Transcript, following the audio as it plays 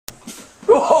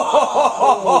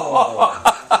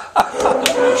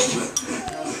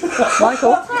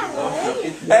Michael.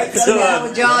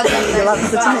 Excellent. You'll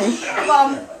answer to me. Come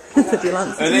on. Said you'll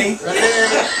answer to me.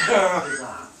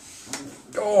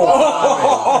 Come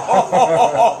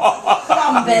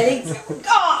on, Billy.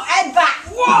 Go on, head back.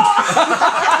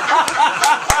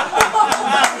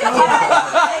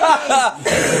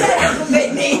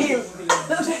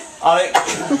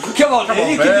 Come on, Neil,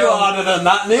 you can do harder than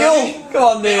that, Neil. Come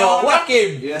on, Neil, whack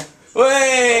him. Yeah.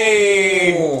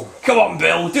 Way! Come on,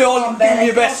 Bill, do on, give me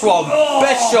your best one.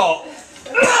 Best shot.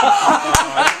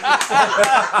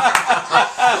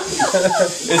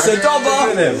 It's a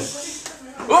dobber.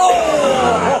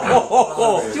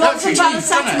 Oh! Do you want some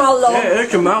paracetamol, love? Yeah,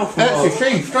 it's a mouthful. That's your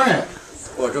teeth, don't it?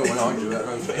 Well, I don't want to argue that.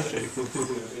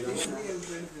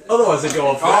 Otherwise, they go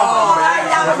off. Oh,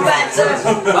 that was better.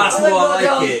 That's more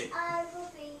like it.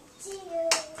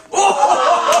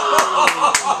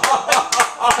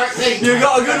 You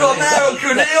got a good one there,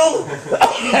 Uncle Neil.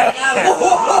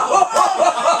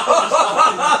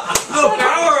 The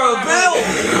power of Bill.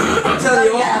 I tell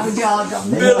you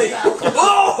what, Billy.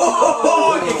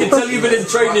 Oh, you can tell you've been in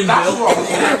training, Bill.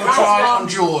 We'll try it on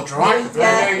George, right?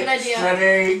 Yeah, Ready? good idea.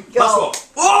 Ready? That's what.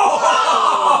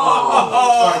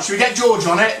 Right, should we get George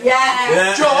on it?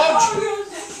 Yeah. George!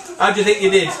 How do you think you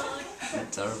did?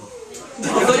 Terrible.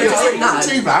 Not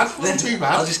too bad. Not too I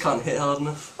bad. just can't hit hard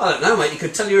enough. I don't know, mate. You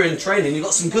could tell you were in training. You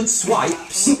got some good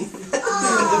swipes. Try and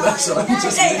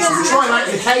out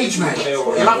the cage, mate.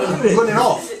 You'll have them running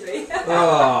off.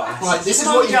 Oh. Right, this is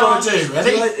what you've got to do.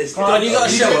 Ready? Come on, you got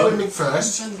to You show do it with them. me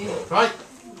first. Right?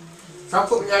 If I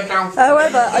put my head down.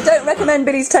 However, I don't recommend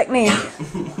Billy's technique.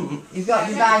 You've got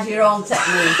to devise your own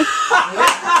technique.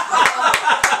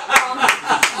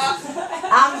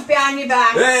 Arms behind your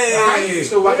back. Hey!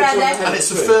 Still whack it Ready? to- and it's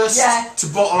the first Yeah. to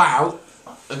bottle out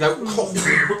and go cough.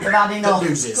 We've had enough. That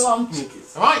loses. Go on.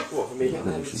 Alright?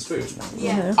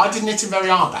 Yeah. I didn't hit him very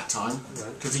hard that time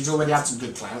because he's already had some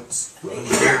good clouts. So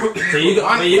you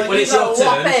got, when it's your Whop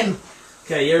turn. him.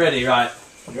 Okay, you're ready, right?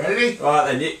 You ready? Right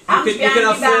then, you can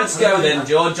have first go then,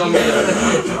 George. On the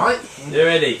Right? you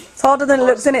ready? It's harder than it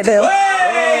looks, isn't it, Bill?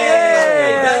 Hey!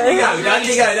 Down you go, down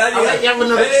you go, down I'll you let you go. have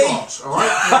another Ready? shot,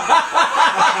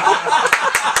 alright?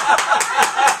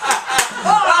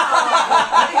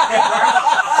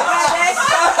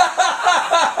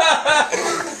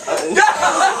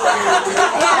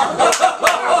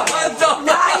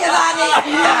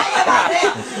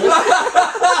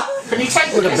 Can you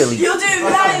take the Billy? You'll do it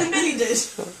better than Billy did.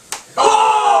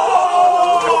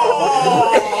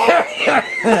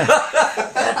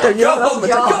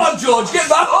 Come on, George, get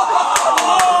back!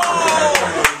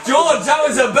 George, that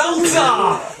was a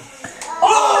belter!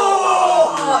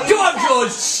 Oh! Come on,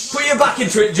 George! Put your back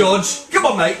into it, George. Come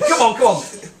on, mate. Come on, come on.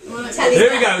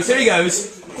 Here he goes, here he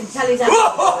goes. That's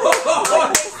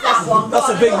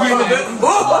a big unibit. I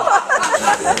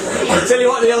tell you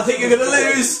what, Neil, I think you're going to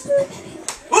lose.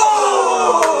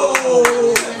 Oh!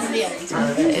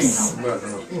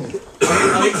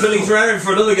 I think Billy's raring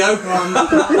for another go.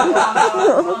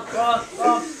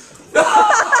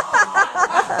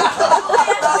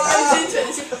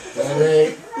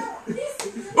 Ready?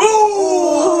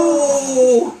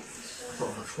 Ooh!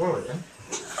 Swallow it then.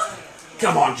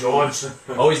 Come on, George.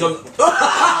 Oh, he's done.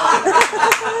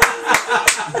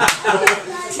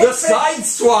 The side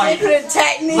swipe. Different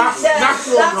technique. That's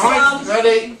one, right?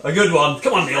 Ready? A good one.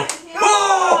 Come on, Neil.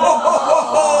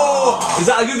 Oh! Is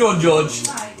that a good one, George?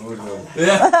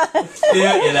 Yeah.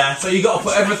 Yeah, there. So you got to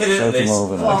put everything into this.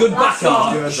 A good back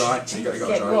arch.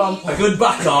 A good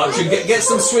back arch and get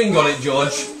some swing on it,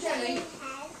 George.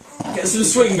 Get some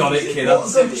swing on it, kid.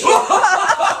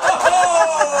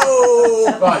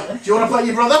 Right, do you want to play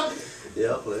your brother?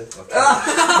 Yeah, I'll play.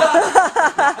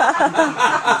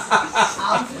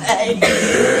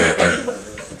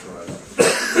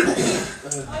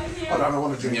 I don't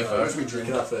want to drink it first. We drink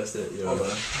That first hit, you're over.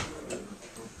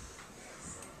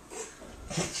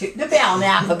 Shoot the bell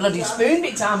now, have a bloody spoon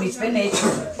bit time he's finished.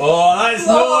 Oh, that's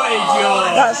naughty,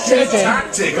 George. That's cheating.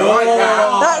 tactic, I like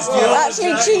that. That's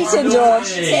actually cheating, George.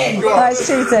 That's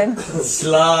cheating.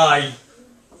 Sly.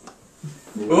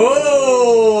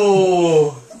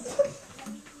 Oh!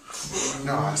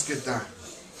 No, that's good, Dan.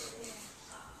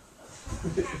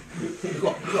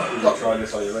 Try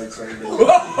this on your legs.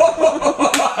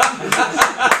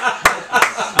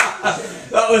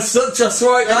 That was such a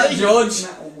swipe, that, George.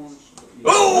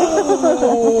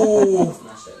 Oh!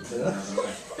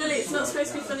 Billy, it's not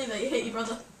supposed to be funny that you hit your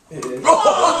brother.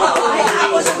 That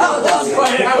was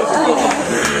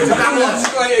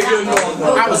quite a good one.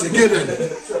 That was a good one.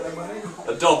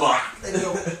 A dobber.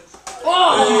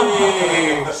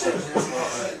 Oh!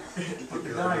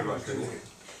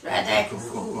 Ready? Go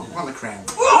on the crown.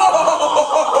 Oh!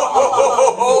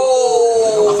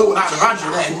 I thought that was Roger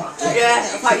then. Yeah,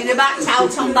 I thought you'd have backed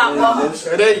out on that one.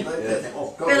 Ready?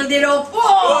 Build it up.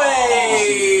 Oh!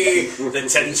 Hey! The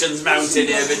tension's mounting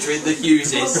here between the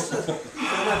Hugheses.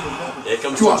 Here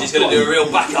comes Go on, He's going to do a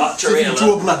real back archer See if you here. can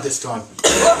draw blood this time.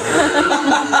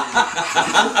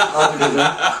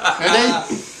 Ready?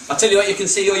 I tell you what, you can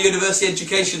see your university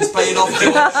education's paying off,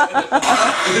 George.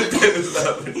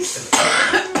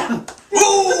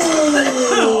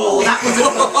 Oh, that was a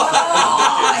good one.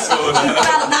 Oh, you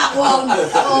felt that one.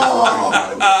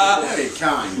 Oh. Very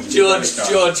kind.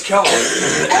 George, come on.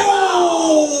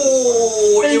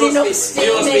 Oh! Building up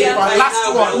steam here. Right,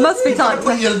 last one. Must be time.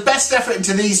 Put your best effort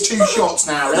into these 2 shots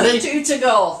now. Ready? 2 to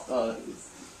go.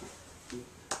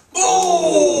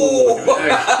 Oh!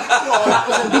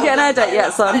 You getting a headache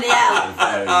yet, son? Bloody hell.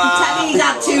 Tell me he's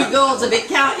had 2 goes of it,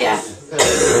 can't you?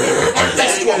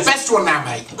 Best one now,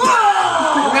 mate.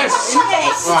 Oh, Yes.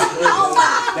 yes. Right. Hold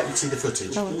that. Let me see the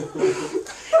footage. Go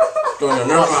on,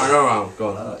 no round. Go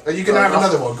on. Are you going to have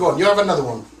another one? Go on, you have another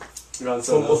one. Go on,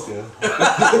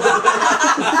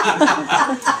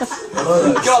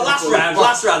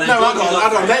 last round. No,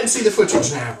 hold on. Let him see the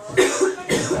footage now.